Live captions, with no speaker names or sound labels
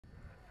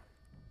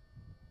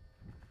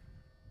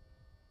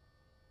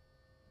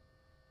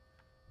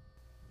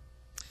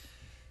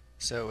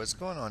So what's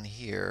going on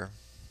here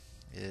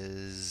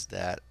is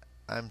that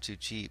I'm too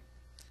cheap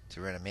to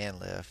rent a man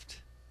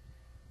lift,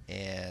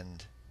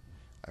 and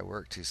I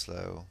work too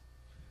slow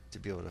to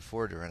be able to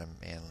afford to rent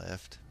a man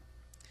lift.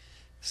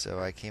 So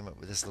I came up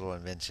with this little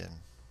invention.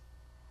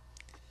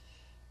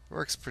 It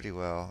works pretty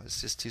well. It's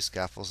just two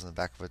scaffolds in the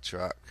back of a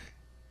truck.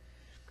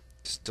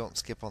 Just don't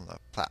skip on the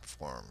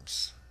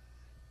platforms.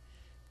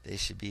 They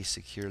should be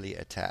securely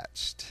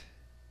attached.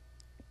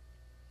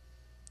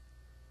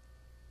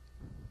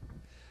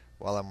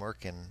 While I'm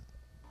working,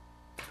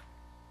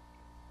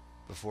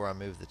 before I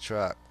move the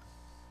truck,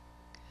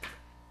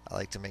 I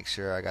like to make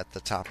sure I got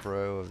the top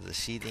row of the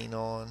sheathing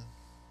on.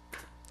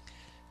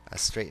 I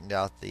straightened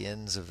out the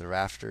ends of the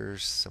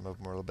rafters. Some of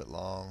them were a little bit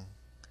long,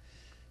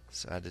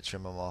 so I had to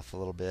trim them off a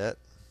little bit.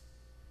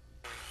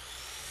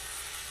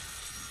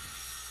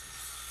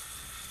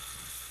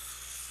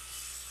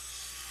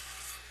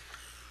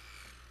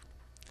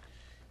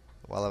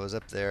 While I was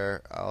up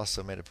there, I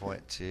also made a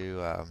point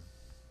to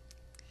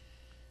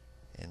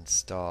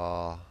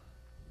install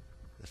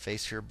the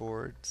fascia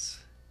boards.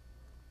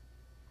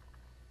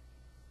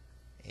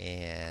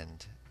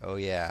 And oh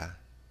yeah,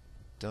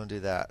 don't do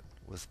that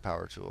with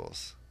power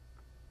tools.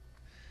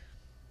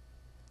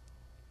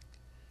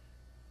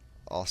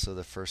 Also,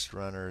 the first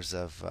runners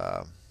of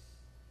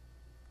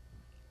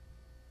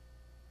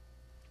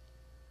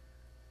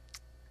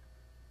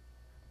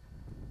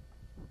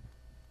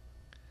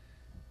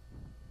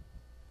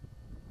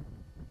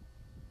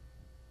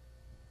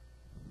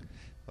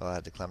well, I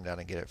had to climb down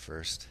and get it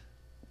first.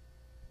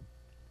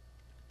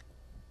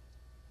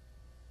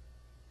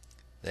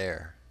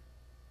 There.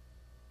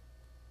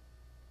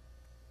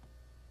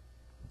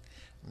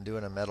 I'm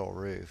doing a metal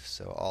roof,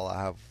 so all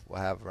I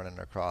have running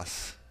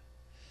across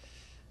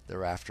the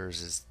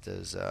rafters is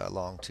those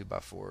long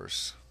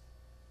 2x4s.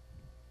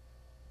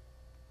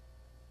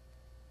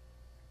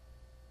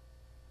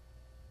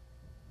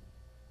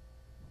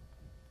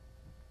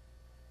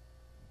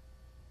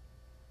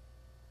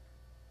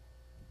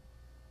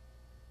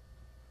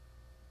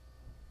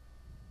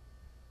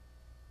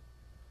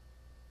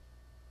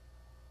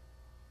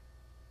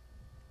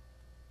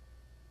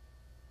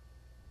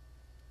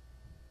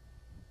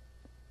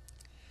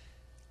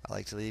 I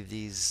like to leave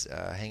these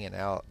hanging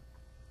out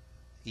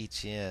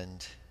each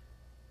end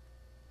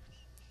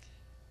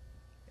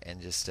and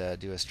just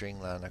do a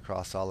string line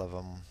across all of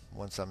them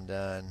once I'm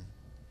done.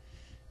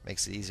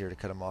 Makes it easier to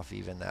cut them off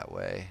even that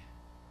way.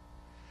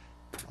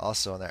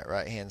 Also, on that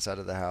right hand side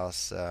of the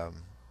house,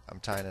 I'm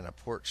tying in a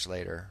porch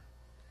later.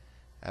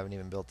 I haven't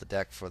even built the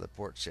deck for the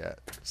porch yet,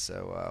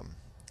 so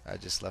I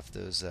just left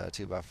those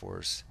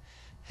 2x4s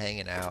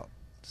hanging out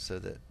so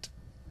that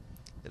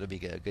it'll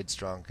be a good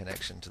strong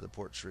connection to the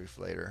porch roof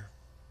later.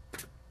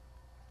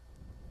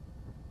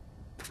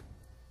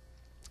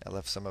 I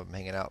left some of them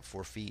hanging out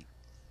 4 feet.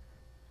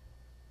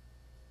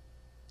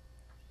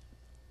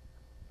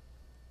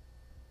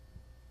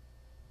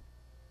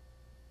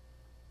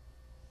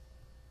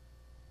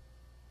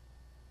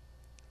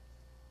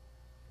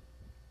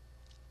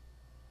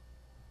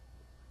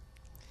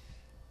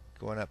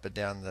 Going up and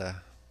down the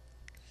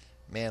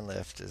man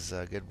lift is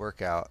a good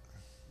workout.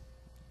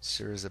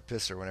 Sure is a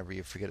pisser whenever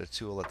you forget a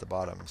tool at the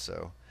bottom,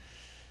 so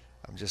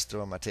I'm just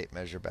throwing my tape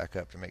measure back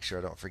up to make sure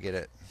I don't forget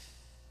it.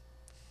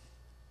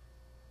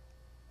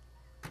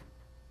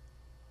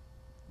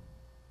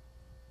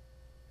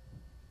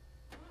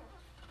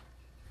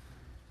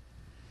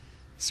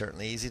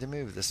 Certainly easy to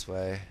move this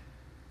way.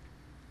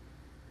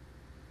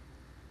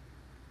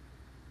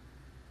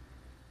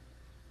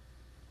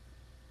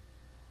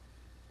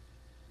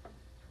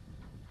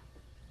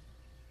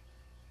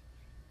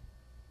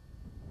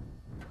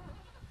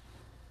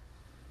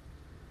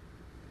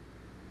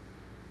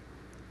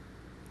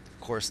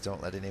 Of course,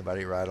 don't let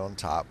anybody ride on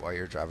top while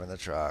you're driving the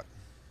truck.